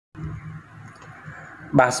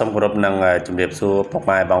បាទសូមគោរពនឹងជំរាបសួរពុក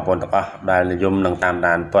ម៉ែបងប្អូនទាំងអស់ដែលនិយមនឹងតាម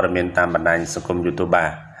ដានព័ត៌មានតាមបណ្ដាញសង្គម YouTube បា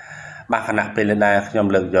ទគណៈពេលនេះខ្ញុំ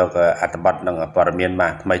លើកយកអត្ថបទនឹងព័ត៌មានបា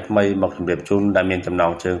ទថ្មីមកជម្រាបជូនដែលមានចំណ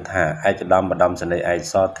ងជើងថាឯកឧត្តមបណ្ដំសេនីយ៍ឯក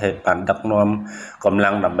សថេបបានដឹកនាំកម្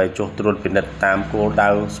លាំងដើម្បីចុះត្រួតពិនិត្យតាមគោលដៅ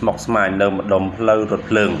ស្មុគស្មាញនៅម្ដុំផ្លូវរថ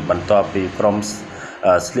ភ្លើងបន្ទាប់ពីក្រុម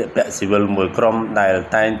ស្លៀកពាក់ស៊ីវិលមួយក្រុមដែល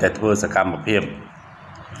តែងតែធ្វើសកម្មភាព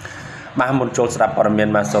បាទមុនចូលស្ដាប់ព័ត៌មាន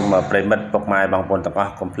បាទសូមប្រិមិត្តពុកម៉ែបងប្អូនទាំងអ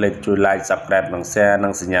ស់កុំភ្លេចជួយ like subscribe និង share និ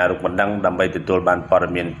ងសញ្ញារូបបណ្ដឹងដើម្បីទទួលបានព័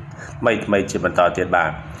ត៌មានថ្មីជាបន្តទៀតបាទ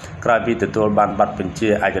ក្រោយពីទទួលបានប័ណ្ណបញ្ជា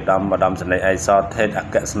ឯកឧត្តមបណ្ដំសេនីយ៍ឯកសថេបអ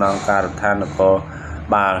គ្គស្នងការដ្ឋាននគរ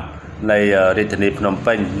បាលនៃរាជធានីភ្នំ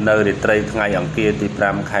ពេញនៅរាត្រីថ្ងៃអង្គារទី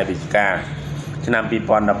 5 ខែវិច្ឆិកាឆ្នាំ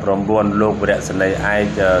 2019 លោកវរសេនីយ៍ឯ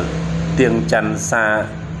កទៀងច័ន្ទសា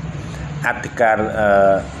អធិការ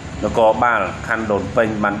នគរបាលខណ្ឌដូនពេញ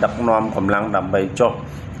បានដឹកនាំកម្លាំងដើម្បីចុះ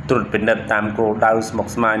ត្រួតពិនិត្យតាមគោលដៅស្មុគ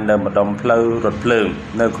ស្មាញនៅម្ដុំផ្លូវរថភ្លើង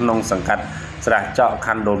នៅក្នុងសង្កាត់ស្រះចកខ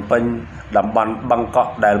ណ្ឌដូនពេញតំបន់បឹងក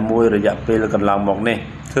ក់ដែលមួយរយៈពេលកន្លងមកនេះ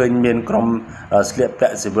ឃើញមានក្រុមស្លៀកពា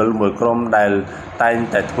ក់ស៊ីវិលមួយក្រុមដែលតែង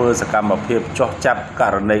តែធ្វើសកម្មភាពចុះចាប់ក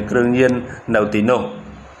រណីគ្រឿងញៀននៅទីនោះ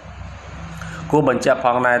គួរបញ្ជាក់ផ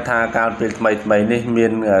ងដែរថាកាលពេលថ្មីនេះមា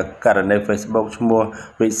នករណី Facebook ឈ្មោះ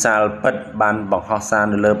វិសាលពិតបានបង្ហោះសារ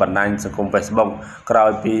នៅលើបណ្ដាញសង្គម Facebook ក្រោ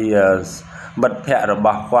យពីមិត្តភ័ក្តិរប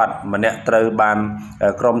ស់គាត់ម្នាក់ត្រូវបាន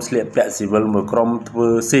ក្រុមស្លៀកពាក់ស៊ីវិលមួយក្រុមធ្វើ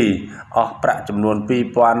ស៊ីអស់ប្រាក់ចំនួន$2000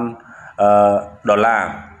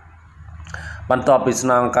បន្ទាប់ពីស្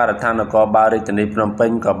នងការដ្ឋាននគរបាលរាជធានីភ្នំពេញ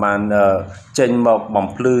ក៏បានចេញមកបំ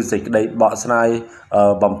ភ្លឺសេចក្តីបកស្រាយ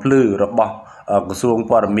បំភ្លឺរបស់ក្រសួង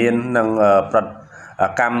ព័ត៌មាននិងប្រតិ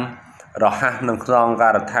កម្មរហ័សនឹងស្នងកា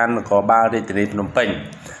រដ្ឋាននគរបាលរាជធានីភ្នំពេញ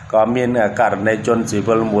ក៏មានករណីជនស៊ី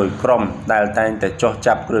វិលមួយក្រុមដែលតែងតែចុះ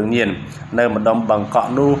ចាប់គ្រឿងញៀននៅម្ដុំបឹងក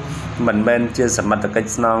ក់នោះមិនមែនជាសមត្ថកិច្ច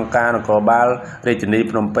ស្នងការនគរបាលរាជធានី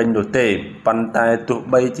ភ្នំពេញនោះទេប៉ុន្តែទោះ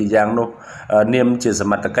បីជាយ៉ាងនោះនាមជាស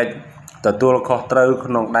មត្ថកិច្ចទទួលខុសត្រូវ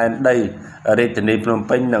ក្នុងដែនដីរាជធានីភ្នំ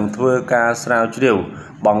ពេញនឹងធ្វើការស្រាវជ្រាវ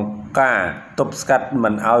បង្ការទប់ស្កាត់មិ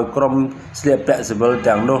នឲ្យក្រុមស្លៀកពាក់ស៊ីវិល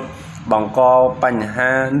ទាំងនោះបង្កបញ្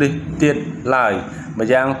ហានេះទៀតឡើយម្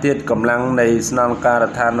យ៉ាងទៀតកម្លាំងនៃស្នងការ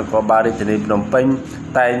ដ្ឋាននគរបាលរាជធានីភ្នំពេញ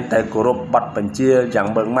តែងតែគោរពប័ណ្ណបញ្ជាយ៉ាង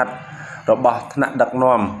ម៉ឺងម៉ាត់របស់ថ្នាក់ដឹក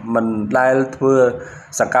នាំមិនដែលធ្វើ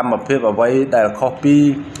សកម្មភាពអ្វីដែលខុសពី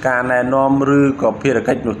ការណែនាំឬក៏ភារ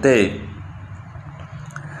កិច្ចនោះទេ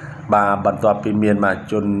បាទបន្ទាប់ពីមាន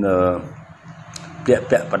ជន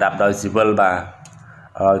ពាក់ប្រដាប់ដោយស៊ីវិលបាទ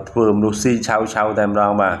ធ្វើមនុស្សស៊ីឆៅតែម្ដ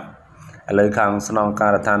ងបាទឥឡូវខាងស្នងកា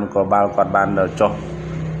រដ្ឋាននគរបាលគាត់បានចុះ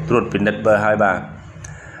ត្រួតពិនិត្យហើយបា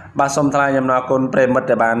ទសូមថ្លែងអំណរគុណប្រិមិត្ត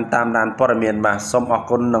ដែលបានតាមដានព័ត៌មានបាទសូមអរ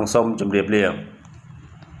គុណនិងសូមជម្រាបលា